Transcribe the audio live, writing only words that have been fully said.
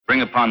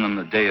Bring upon them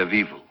the day of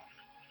evil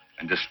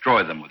and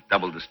destroy them with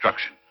double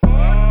destruction. J,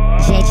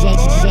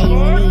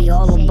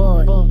 all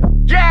aboard.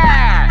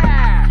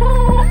 Yeah!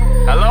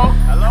 Hello?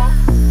 Hello?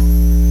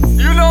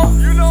 You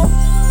know?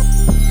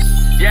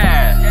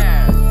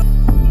 Yeah.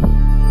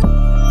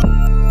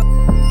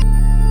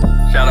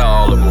 Shout out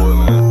all aboard,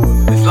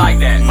 man. It's like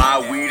that.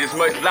 My weed is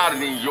much louder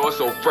than yours,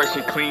 so fresh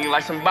and clean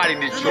like somebody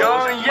did yours.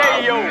 My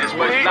weed is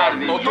much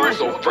louder than yours,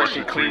 so fresh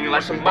and clean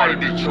like somebody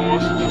did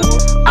yours.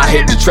 I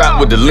hit the trap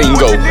with the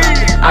lingo.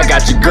 I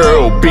got your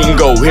girl,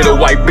 bingo. Hit a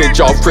white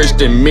bitch off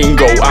Christian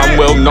Mingo. I'm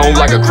well known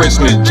like a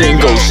Christmas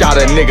jingle. Shot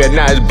a nigga,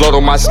 now it's blood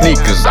on my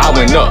sneakers. I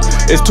went up,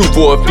 it's 2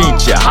 for a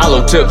feature.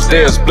 Hollow tips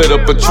there, split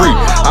up a tree.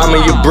 I'm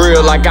in your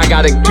grill like I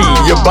got a key.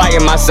 You're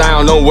biting my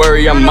sound, don't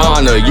worry, I'm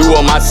on her. You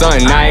are my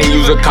son, I ain't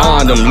use a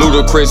condom.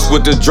 Ludacris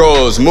with the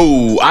drugs,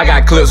 move. I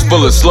got clips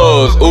full of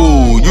slugs,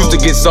 ooh. Used to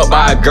get sucked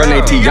by a girl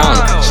named Tiana.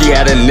 She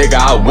had a nigga,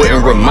 I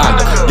wouldn't remind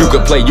her. You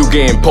could play, you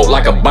getting poked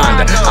like a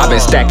binder. I been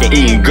stacking,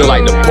 eating good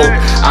like the Pope.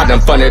 I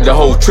done funded the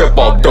whole trip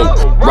off dope.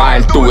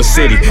 Riding through a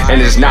city,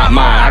 and it's not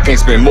mine. I can't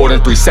spend more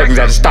than 3 seconds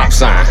at a stop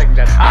sign.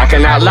 I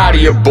cannot lie to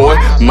you, boy.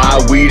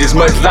 My weed is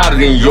much louder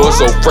than yours,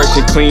 so fresh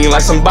and clean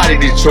like somebody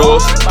did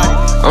yours.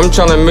 I'm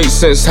tryna make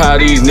sense how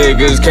these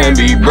niggas can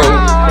be broke.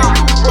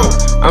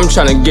 I'm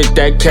tryna get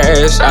that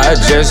cash, I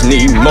just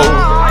need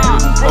more.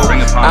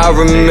 I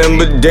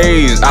remember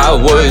days I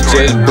was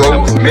just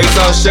broke. Make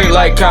some shake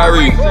like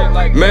Kyrie.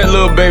 Met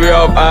little baby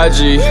off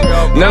IG.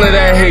 None of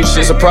that hate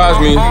shit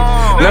surprised me.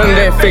 None of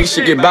that fake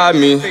shit get by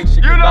me.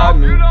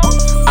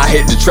 I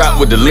hit the trap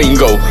with the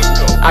lingo.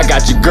 I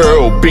got your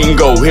girl,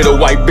 bingo. Hit a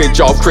white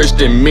bitch off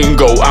Christian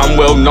Mingo. I'm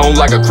well known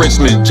like a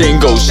Christmas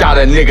jingle. Shot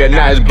a nigga,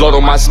 now it's blood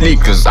on my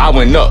sneakers. I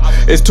went up,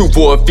 it's 2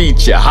 for a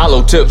feature.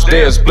 Hollow tips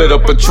there, split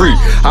up a tree.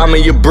 I'm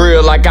in your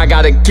grill like I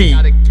got a key.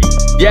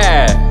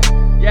 Yeah,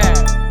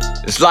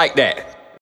 it's like that.